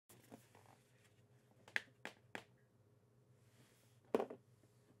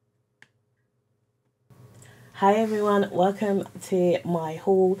Hi everyone, welcome to my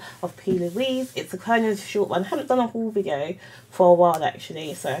haul of Louise. It's a kind of short one. I haven't done a haul video for a while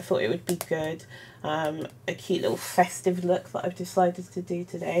actually, so I thought it would be good. A cute little festive look that I've decided to do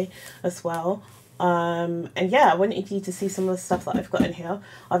today as well. And yeah, I wanted you to see some of the stuff that I've got in here.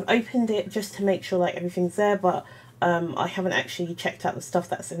 I've opened it just to make sure like everything's there, but I haven't actually checked out the stuff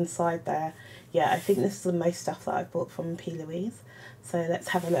that's inside there. Yeah, I think this is the most stuff that I've bought from Louise. So let's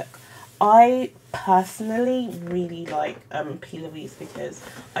have a look. I personally really like Louise because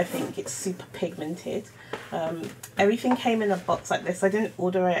I think it's super pigmented. Everything came in a box like this. I didn't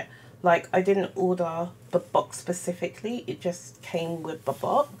order it, like I didn't order the box specifically. It just came with the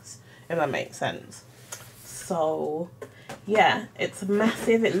box, if that makes sense. So yeah, it's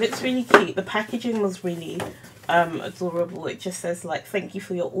massive. It looks really cute. The packaging was really adorable. It just says like, thank you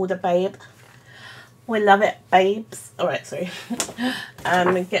for your order, babe. We love it, babes. Alright, sorry.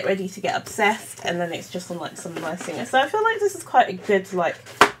 Get ready to get obsessed. And then it's just on like some nice things. So I feel like this is quite a good like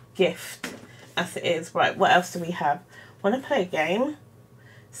gift as it is. Right, what else do we have? Want to play a game?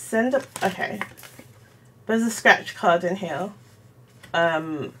 Send up. Okay. There's a scratch card in here.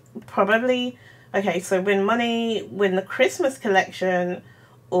 Probably. Okay, so win the Christmas collection,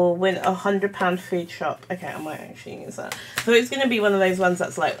 or win a £100 food shop. Okay, I might actually use that. So it's going to be one of those ones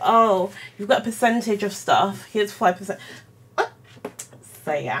that's like, oh, you've got a percentage of stuff. Here's 5%.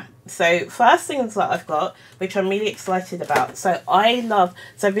 So yeah. So first things that I've got, which I'm really excited about. So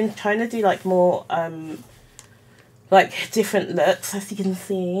I've been trying to do like more, like different looks, as you can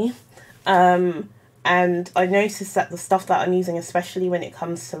see. And I noticed that the stuff that I'm using, especially when it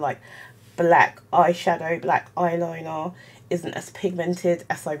comes to like black eyeshadow, black eyeliner, isn't as pigmented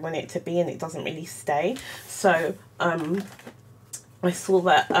as I want it to be, and it doesn't really stay. So I saw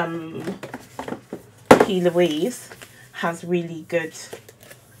that Louise has really good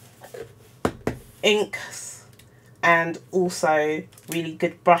inks and also really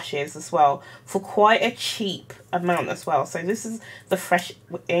good brushes as well for quite a cheap amount as well. So this is the fresh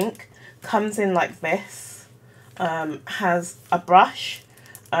ink, comes in like this, has a brush.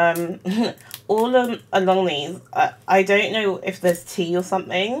 All along these, I don't know if there's tea or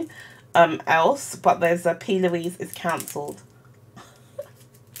something else, but there's a Louise is cancelled.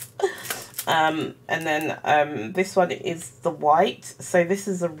 And then this one is the white. So this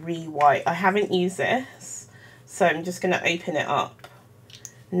is a white. I haven't used this, so I'm just going to open it up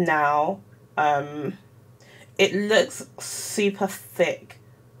now. It looks super thick.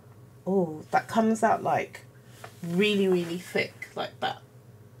 Oh, that comes out like really, really thick like that.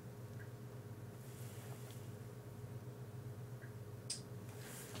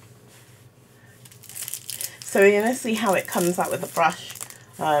 So we're going to see how it comes out with a brush,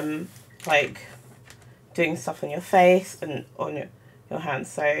 like doing stuff on your face and on your hands.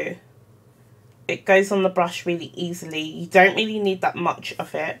 So it goes on the brush really easily. You don't really need that much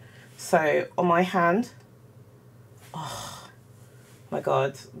of it. So on my hand, oh my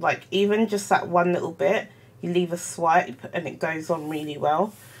god, like even just that one little bit, you leave a swipe and it goes on really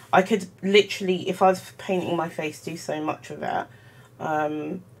well. I could literally, if I was painting my face, do so much of that.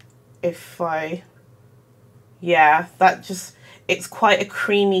 Yeah, that just, it's quite a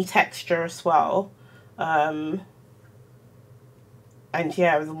creamy texture as well. And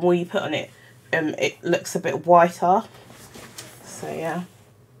yeah, the more you put on it, it looks a bit whiter. So yeah.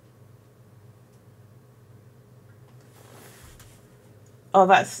 Oh,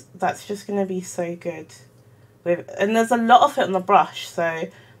 that's just going to be so good. And there's a lot of it on the brush, so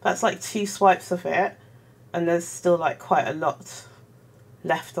that's like 2 swipes of it. And there's still like quite a lot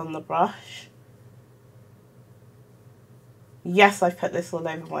left on the brush. Yes, I've put this all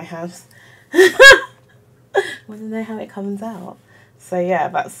over my hands. I want to know how it comes out. So yeah,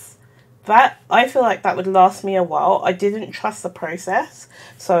 that. I feel like that would last me a while. I didn't trust the process,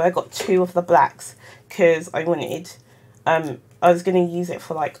 so I got 2 of the blacks because I wanted, I was going to use it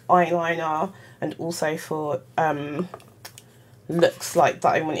for like eyeliner and also for looks like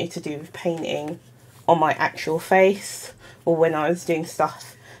that I wanted to do with painting on my actual face, or when I was doing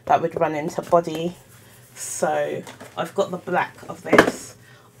stuff that would run into body. So I've got the black of this.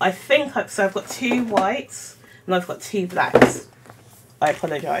 I think so I've got 2 whites and I've got 2 blacks. I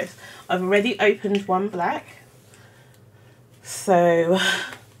apologise. I've already opened one black. So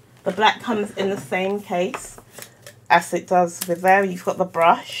the black comes in the same case as it does with there. You've got the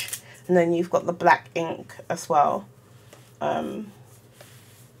brush and then you've got the black ink as well.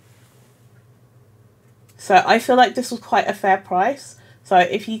 So I feel like this was quite a fair price. So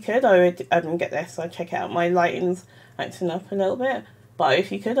if you could, I would get this. I'd check it out. My lighting's acting up a little bit, but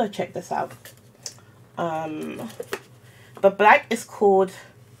if you could, I'd check this out. The black is called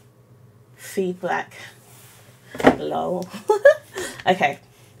Feed Black. Lol. Okay.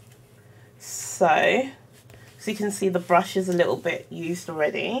 So you can see the brush is a little bit used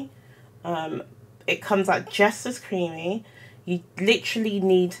already. It comes out just as creamy. You literally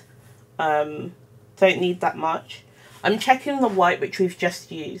need, don't need that much. I'm checking the white, which we've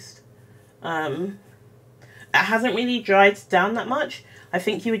just used. It hasn't really dried down that much. I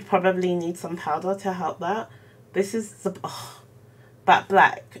think you would probably need some powder to help that. This is the, oh, that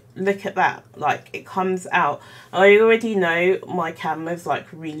black. Look at that. Like, it comes out. I already know my camera's like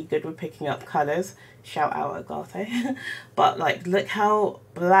really good with picking up colours. Shout out Agathe. But like, look how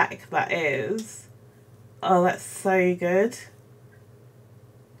black that is. Oh, that's so good.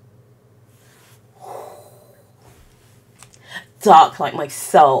 Dark like my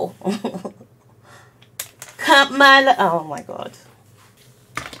soul. Cut my... Oh my god.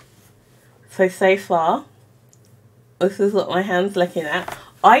 So far, this is what my hand's looking at.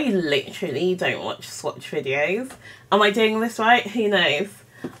 I literally don't watch swatch videos. Am I doing this right? Who knows?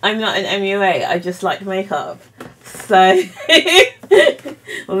 I'm not an MUA. I just like makeup. So,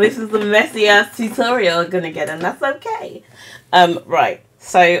 well, this is the messy ass tutorial I'm gonna get, and that's okay. Right.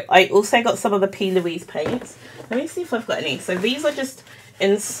 So I also got some of the P. Louise paints. Let me see if I've got any. So these are just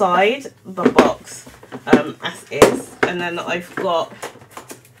inside the box, as is, and then I've got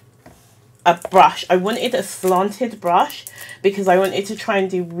a brush. I wanted a slanted brush because I wanted to try and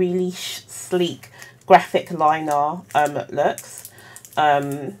do really sleek graphic liner looks.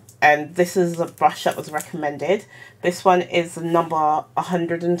 And this is a brush that was recommended. This one is number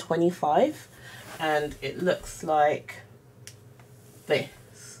 125, and it looks like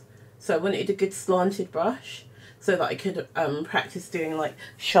this. So I wanted a good slanted brush so that I could practice doing like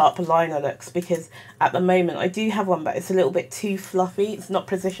sharp liner looks, because at the moment I do have one but it's a little bit too fluffy. It's not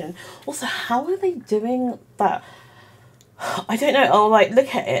precision. Also, how are they doing that? I don't know. I'll like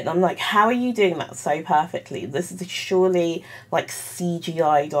look at it and I'm like, how are you doing that so perfectly? This is surely like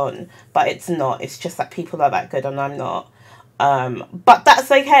CGI'd on, but it's not. It's just that people are that good and I'm not. But that's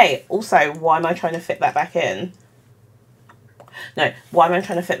okay. Also, why am I trying to fit that back in? No, why am I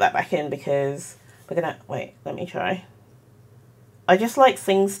trying to fit that back in? Because we're gonna, wait, let me try. I just like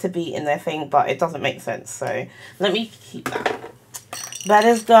things to be in their thing, but it doesn't make sense. So let me keep that. That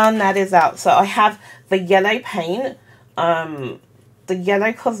is done. That is out. So I have the yellow paint. The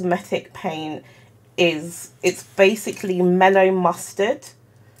yellow cosmetic paint it's basically mellow mustard.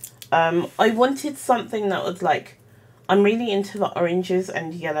 I wanted something that was like, I'm really into the oranges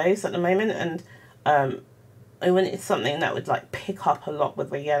and yellows at the moment, and I wanted something that would like pick up a lot with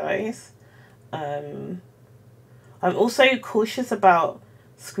the yellows. I'm also cautious about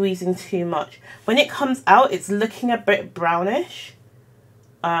squeezing too much. When it comes out, it's looking a bit brownish.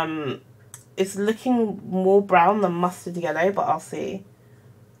 It's looking more brown than mustard yellow, but I'll see.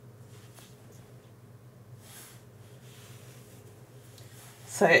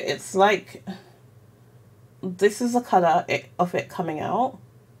 So it's like, this is the colour of it coming out.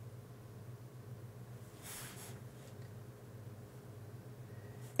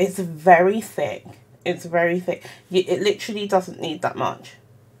 It's very thick. It's very thick. It literally doesn't need that much.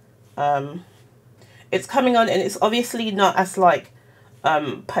 It's coming on, and it's obviously not as like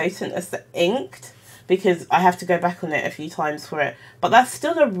potent as the inked, because I have to go back on it a few times for it, but that's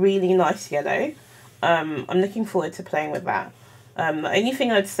still a really nice yellow. I'm looking forward to playing with that. The only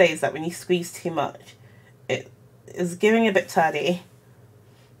thing I'd say is that when you squeeze too much, it is giving a bit turdy.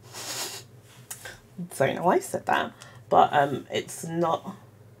 Don't know why I said that, but it's not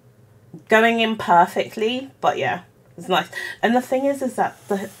going in perfectly, but yeah, it's nice. And the thing is that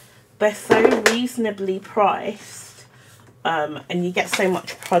they're so reasonably priced, and you get so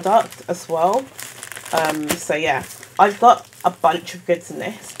much product as well. So yeah, I've got a bunch of goods in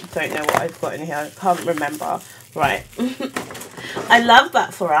this. Don't know what I've got in here. I can't remember. Right. I love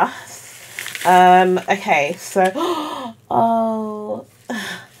that for us. Okay, so oh,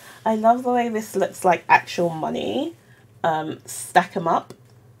 I love the way this looks like actual money. Stack them up.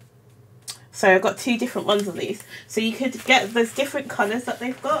 So I've got two different ones of these. So you could get, there's different colours that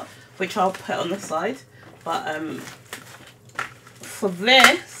they've got, which I'll put on the side. But for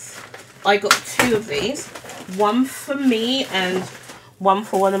this, I got two of these. One for me and one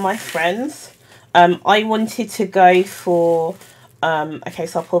for one of my friends. I wanted to go for, okay,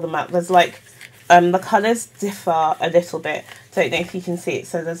 so I'll pull them out. There's like, the colours differ a little bit. Don't know if you can see it.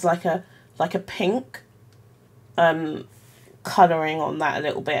 So there's like a pink colouring on that a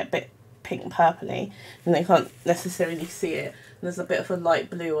little bit, a bit pink purpley, and they can't necessarily see it. And there's a bit of a light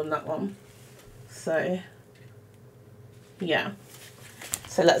blue on that one. So yeah,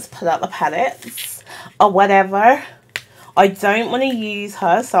 so let's pull out the palettes or whatever. I don't want to use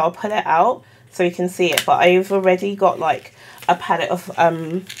her, so I'll pull it out so you can see it. But I've already got like a palette of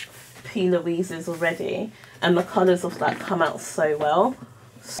P. Louise's already, and the colours of that come out so well.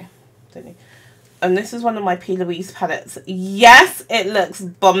 So, and this is one of my P. Louise palettes. Yes, it looks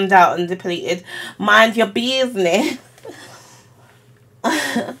bombed out and depleted. Mind your business.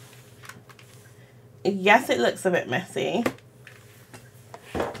 Yes, it looks a bit messy.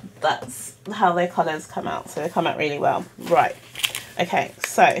 That's how their colours come out. So they come out really well. Right. Okay,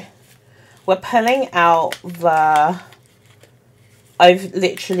 so we're pulling out the... I've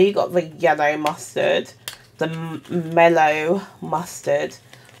literally got the yellow mustard, the mellow mustard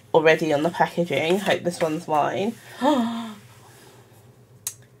already on the packaging. Hope this one's mine.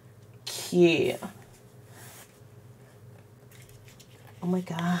 Cute. Oh my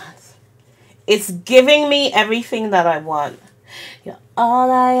god. It's giving me everything that I want. You're all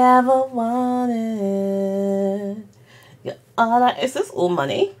I ever wanted. You're all I... Is this all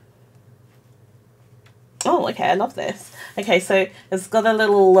money? Oh, okay, I love this. Okay, so it's got a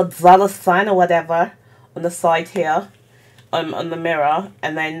little dollar sign or whatever on the side here, on the mirror,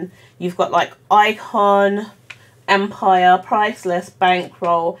 and then you've got like icon, empire, priceless,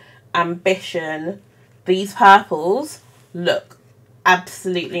 bankroll, ambition. These purples look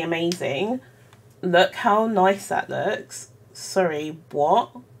absolutely amazing. Look how nice that looks. Sorry,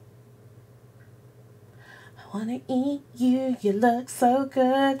 what? I wanna eat you, you look so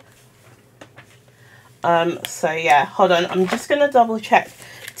good. So yeah, hold on, I'm just gonna double check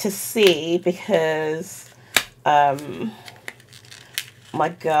to see, because my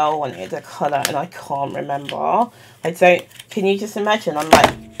girl wanted a colour and I can't remember. Can you just imagine, I'm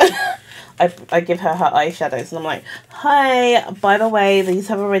like I give her eyeshadows and I'm like, hi, by the way, these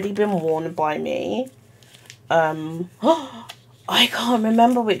have already been worn by me. I can't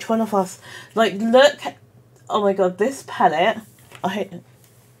remember which one of us. Like, look, oh my god, this palette, I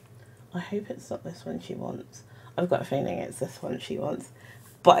hope it's not this one she wants. I've got a feeling it's this one she wants.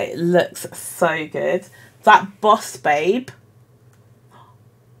 But it looks so good. That Boss Babe.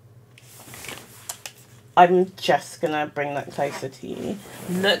 I'm just going to bring that closer to you.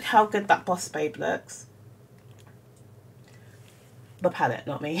 Look how good that Boss Babe looks. The palette,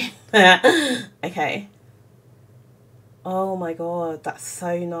 not me. Okay. Oh my god, that's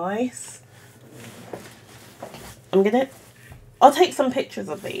so nice. I'll take some pictures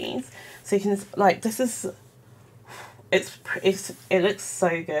of these so you can, like, this is, it looks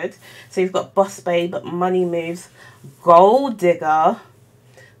so good. So you've got Boss Babe, Money Moves, Gold Digger,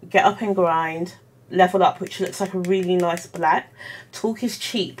 Get Up and Grind, Level Up, which looks like a really nice black, Talk is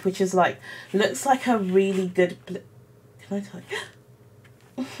Cheap, which is like, looks like a really good, can I touch?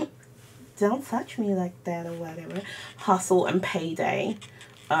 Don't touch me like that or whatever. Hustle and Payday.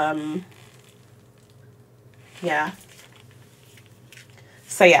 Yeah.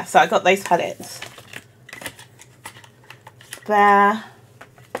 So yeah, so I got those palettes. There.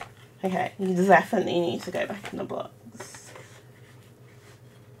 Okay, you definitely need to go back in the box.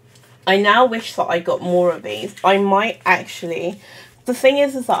 I now wish that I got more of these. I might actually... The thing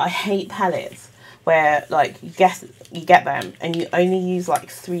is that I hate palettes where, like, you get them and you only use, like,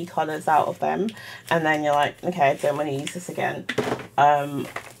 3 colours out of them. And then you're like, okay, I don't want to use this again.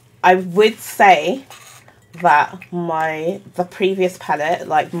 I would say that the previous palette,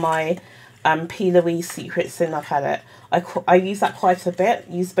 like my P. Louise Secret Cinema palette, I use that quite a bit,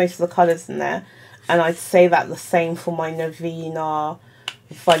 use most of the colours in there, and I'd say that the same for my Novena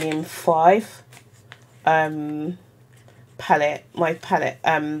Volume 5 palette,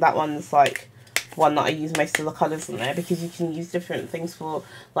 that one's like one that I use most of the colours in there, because you can use different things for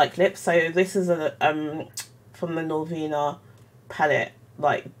like lips. So this is a from the Novena palette,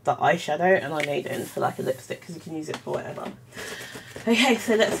 like the eyeshadow, and I made it into like a lipstick because you can use it for whatever. Okay,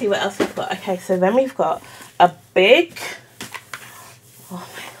 so let's see what else we've got. Okay, so then we've got a big, oh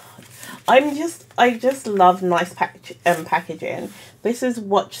my god, I just love nice packaging. This is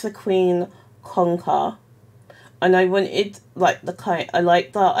Watch the Queen Conquer, and I wanted like I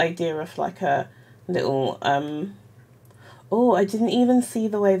like the idea of like a little oh, I didn't even see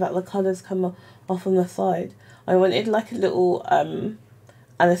the way that the colours come off on the side. I wanted like a little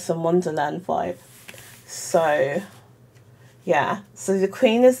Alice in Wonderland vibe. So yeah, so the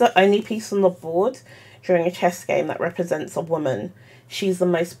Queen is the only piece on the board during a chess game that represents a woman. She's the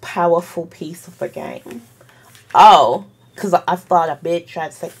most powerful piece of the game. Oh, because I thought a bitch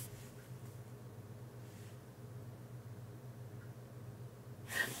tried to say...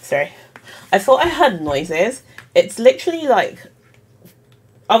 Sorry. I thought I heard noises. It's literally like...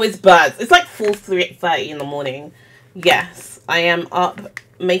 Oh, it's birds. It's like 4:30 in the morning. Yes, I am up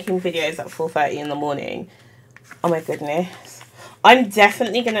making videos at 4:30 in the morning. Oh my goodness. I'm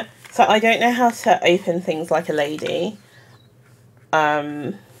definitely gonna... So I don't know how to open things like a lady.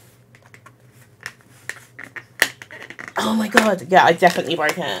 Oh my god, yeah, I definitely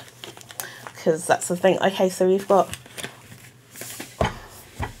broke it. Because that's the thing. Okay, so we've got...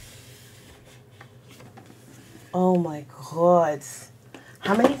 Oh my god.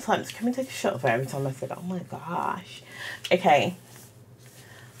 How many times? Can we take a shot of it every time I said, oh my gosh. Okay.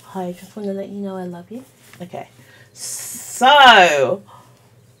 Hi, I just want to let you know I love you. Okay. So...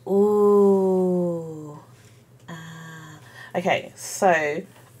 Ooh. Okay, so...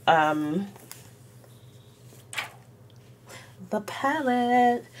 the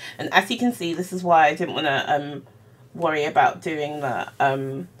palette. And as you can see, this is why I didn't want to worry about doing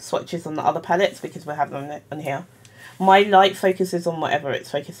the swatches on the other palettes, because we're having them on here. My light focuses on whatever it's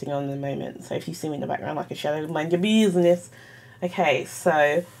focusing on in the moment. So if you see me in the background like a shadow, mind your business. Okay,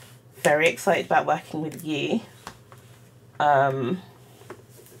 so very excited about working with you.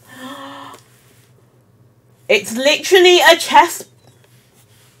 It's literally a chest.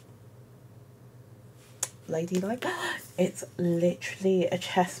 Ladylike. It's literally a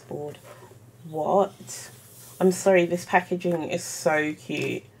chessboard. What? I'm sorry, this packaging is so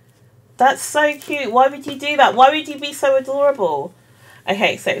cute. That's so cute. Why would you do that? Why would you be so adorable?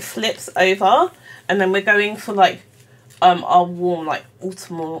 Okay, so it flips over, and then we're going for like our warm, like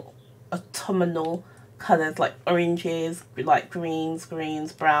autumnal colours, like oranges, like greens,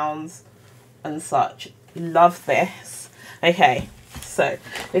 browns, and such. Love this. Okay, so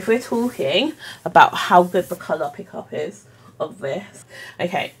if we're talking about how good the colour pickup is of this,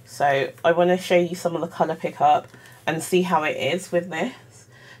 okay, so I want to show you some of the colour pickup and see how it is with this.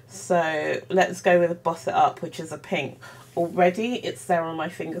 So let's go with Boss It Up, which is a pink. Already it's there on my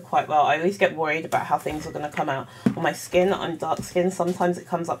finger quite well. I always get worried about how things are going to come out on my skin. I'm dark skin. Sometimes it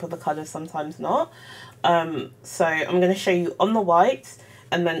comes up with the colour, sometimes not. So I'm going to show you on the white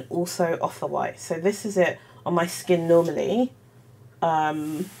and then also off the white. So this is it on my skin normally.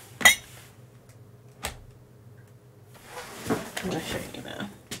 I'm going to show you now.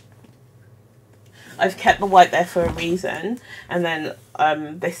 I've kept the white there for a reason, and then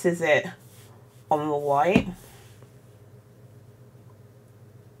this is it on the white.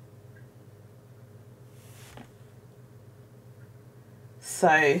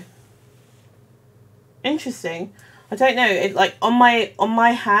 So interesting. I don't know, it like on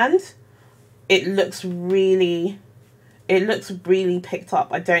my hand it looks really picked up.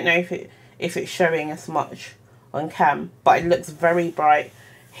 I don't know if it's showing as much on cam, but it looks very bright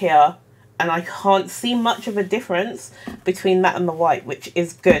here. And I can't see much of a difference between that and the white, which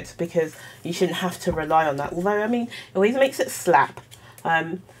is good because you shouldn't have to rely on that. Although, I mean, it always makes it slap.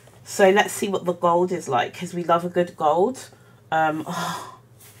 So let's see what the gold is like, because we love a good gold. Oh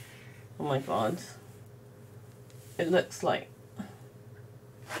my god. It looks like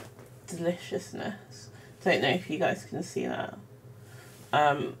deliciousness. Don't know if you guys can see that.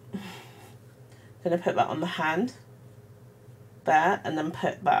 Gonna put that on the hand there, and then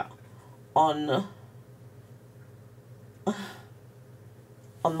put that on the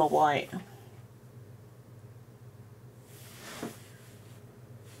white.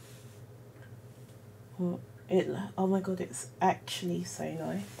 Oh my god, it's actually so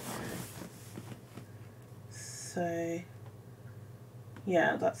nice. So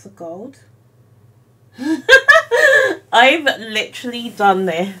yeah, that's a gold. I've literally done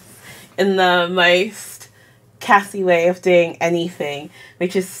this in the most Cassie way of doing anything,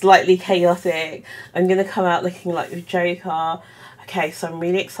 which is slightly chaotic. I'm gonna come out looking like the Joker. Okay, so I'm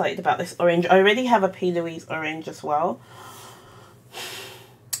really excited about this orange. I already have a P. Louise orange as well.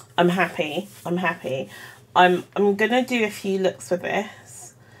 I'm happy. I'm gonna do a few looks with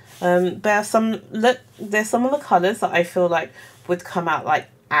this. There's some of the colours that I feel like would come out like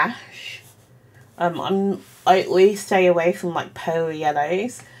ash. I always stay away from like pale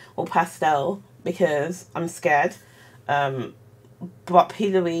yellows or pastel because I'm scared. But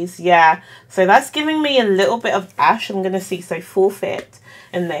P. Louise, yeah. So that's giving me a little bit of ash. I'm gonna see. So Forfeit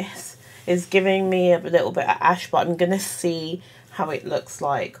in this is giving me a little bit of ash, but I'm gonna see how it looks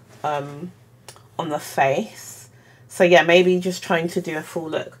like on the face. So yeah, maybe just trying to do a full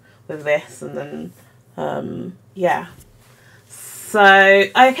look with this, and then yeah. So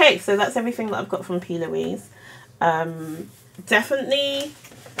okay, so that's everything that I've got from P. Louise. Definitely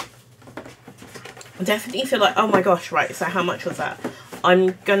feel like, oh my gosh, right, so how much was that?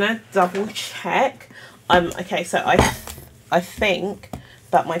 I'm gonna double check. Okay, so I think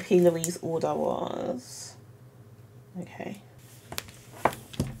that my P. Louise order was, okay,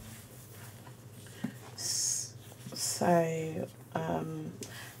 so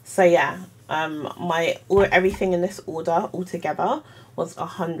yeah, Everything in this order altogether was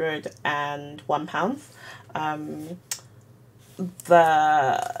 £101.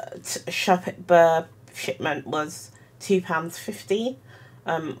 The shipment was £2.50.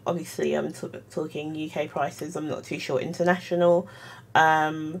 Obviously I'm talking UK prices, I'm not too sure international.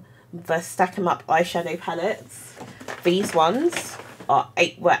 The Stack 'em Up eyeshadow palettes, these ones were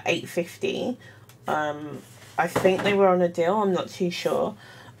 £8.50. I think they were on a deal, I'm not too sure.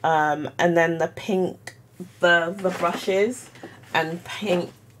 And then the pink, the brushes and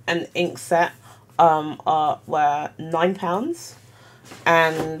pink and ink set were £9.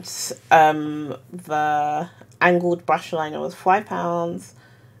 And the angled brush liner was £5.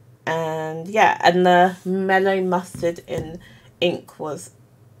 And yeah, and the mellow mustard in ink was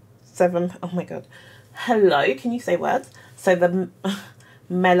 £7. Oh my god, hello, can you say words? So the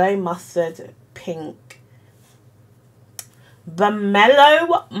mellow mustard pink, the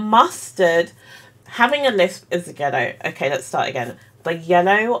mellow mustard, having a lisp is a ghetto. Okay, let's start again. The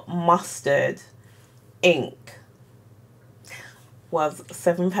yellow mustard ink was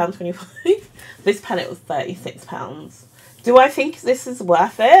 £7.25. This palette was £36. Do I think this is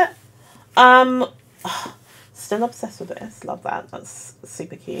worth it? Still obsessed with this. Love that. That's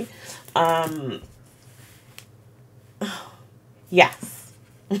super cute. Yes.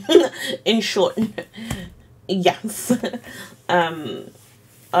 In short, yes.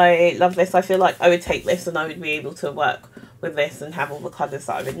 I love this. I feel like I would take this and I would be able to work with this and have all the colours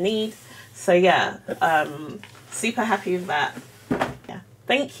that I would need. So yeah, super happy with that. Yeah.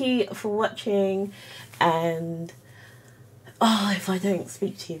 Thank you for watching, and if I don't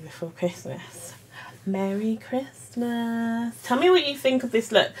speak to you before Christmas, Merry Christmas. Tell me what you think of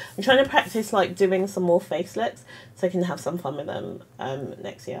this look. I'm trying to practice like doing some more face looks so I can have some fun with them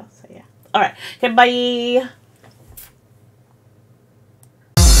next year. So yeah. Alright, okay, bye.